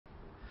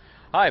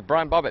Hi,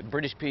 Brian Bobbitt,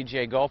 British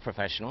PGA golf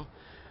professional.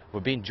 We're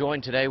being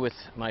joined today with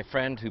my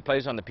friend who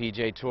plays on the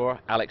PGA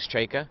Tour, Alex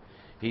Cejka.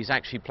 He's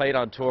actually played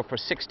on tour for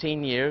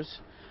 16 years,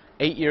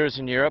 8 years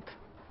in Europe,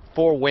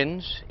 4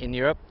 wins in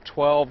Europe,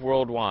 12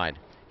 worldwide.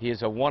 He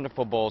is a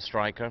wonderful ball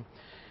striker.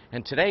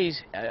 And today,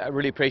 I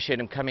really appreciate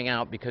him coming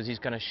out because he's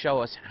going to show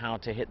us how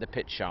to hit the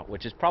pitch shot,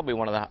 which is probably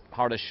one of the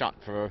hardest shots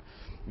for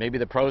maybe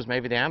the pros,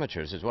 maybe the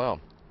amateurs as well.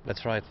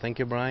 That's right. Thank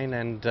you, Brian.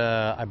 And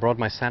I brought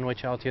my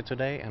sandwich out here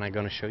today, and I'm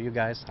going to show you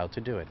guys how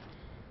to do it.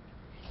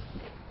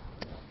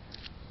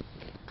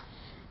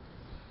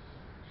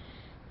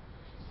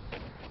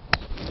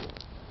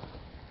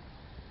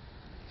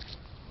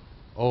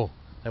 Oh,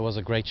 that was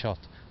a great shot.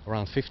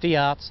 Around 50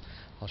 yards.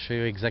 I'll show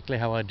you exactly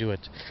how I do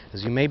it.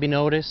 As you maybe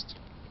noticed,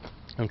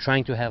 I'm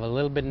trying to have a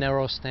little bit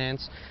narrow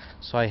stance,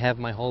 so I have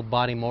my whole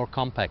body more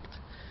compact.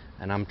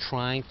 And I'm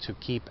trying to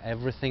keep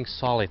everything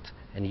solid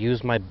and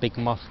use my big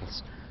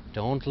muscles.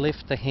 Don't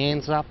lift the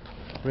hands up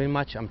very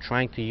much. I'm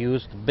trying to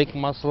use the big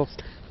muscles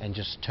and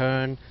just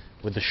turn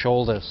with the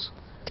shoulders.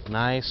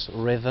 Nice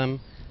rhythm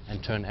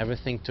and turn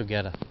everything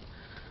together.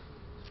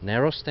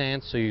 Narrow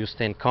stance so you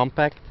stand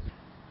compact.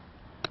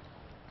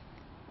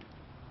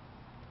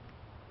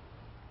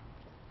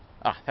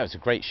 Ah, that was a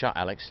great shot,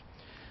 Alex.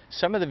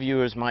 Some of the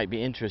viewers might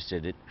be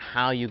interested in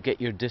how you get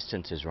your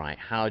distances right.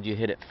 How do you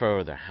hit it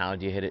further? How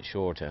do you hit it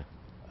shorter?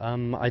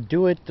 I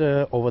do it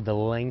over the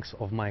length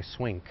of my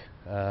swing.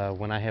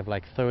 When I have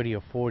like 30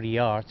 or 40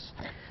 yards,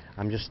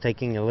 I'm just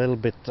taking a little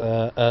bit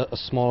a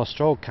smaller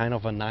stroke, kind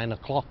of a 9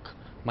 o'clock.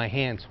 My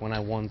hands, when I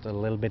want a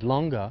little bit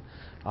longer,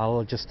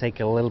 I'll just take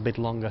a little bit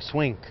longer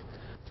swing.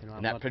 You know,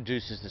 and that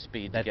produces the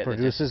speed that to get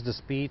produces the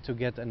speed to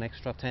get an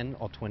extra 10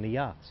 or 20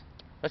 yards.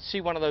 Let's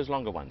see one of those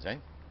longer ones, eh?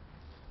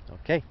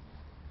 Okay.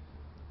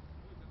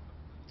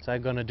 So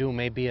I'm gonna do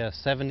maybe a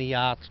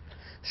 70-yard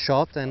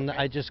shot, and okay.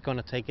 I'm just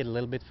gonna take it a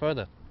little bit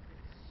further.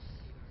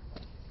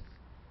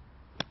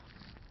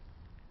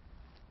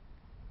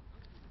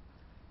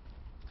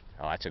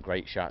 Oh, that's a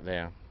great shot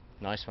there.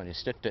 Nice one, you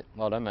stiffed it.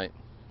 Well done, mate.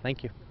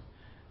 Thank you.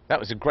 That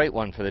was a great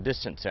one for the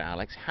distance there,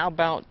 Alex. How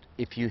about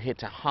if you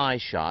hit a high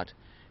shot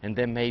and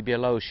then maybe a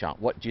low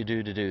shot? What do you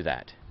do to do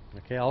that?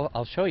 Okay,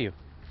 I'll show you.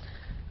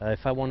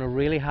 If I want a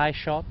really high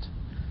shot,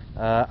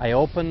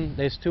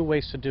 there's 2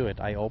 ways to do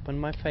it. I open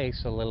my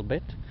face a little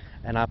bit,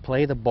 and I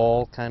play the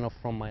ball kind of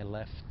from my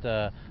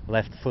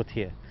left foot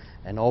here,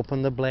 and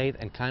open the blade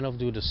and kind of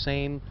do the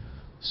same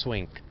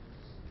swing.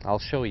 I'll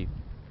show you.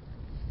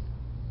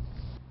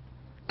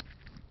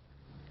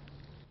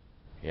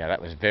 Yeah,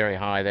 that was very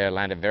high there,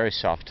 landed very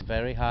soft.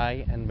 Very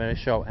high and very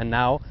sharp. And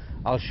now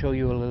I'll show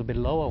you a little bit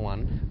lower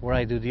one where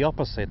I do the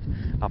opposite.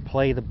 I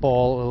play the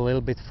ball a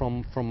little bit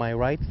from my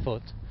right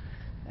foot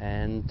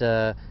and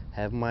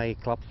have my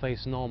club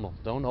face normal.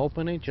 Don't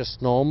open it,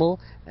 just normal,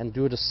 and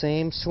do the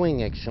same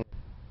swing action.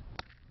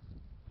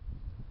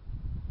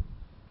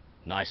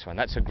 Nice one.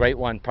 That's a great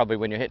one probably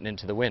when you're hitting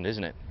into the wind,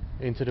 isn't it?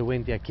 Into the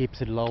wind, yeah,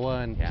 keeps it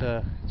lower, and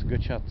it's a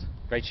good shot.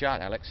 Great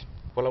shot, Alex.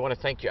 Well, I want to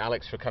thank you,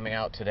 Alex, for coming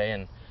out today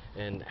and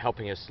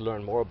helping us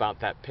learn more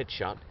about that pitch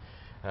shot.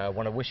 I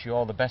want to wish you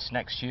all the best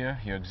next year.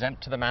 You're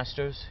exempt to the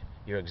Masters.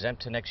 You're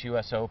exempt to next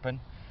US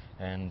Open.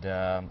 And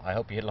I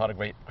hope you hit a lot of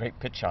great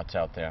pitch shots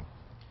out there.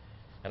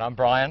 And I'm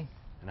Brian.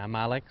 And I'm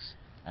Alex.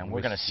 And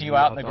we're going to see you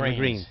out in the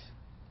greens.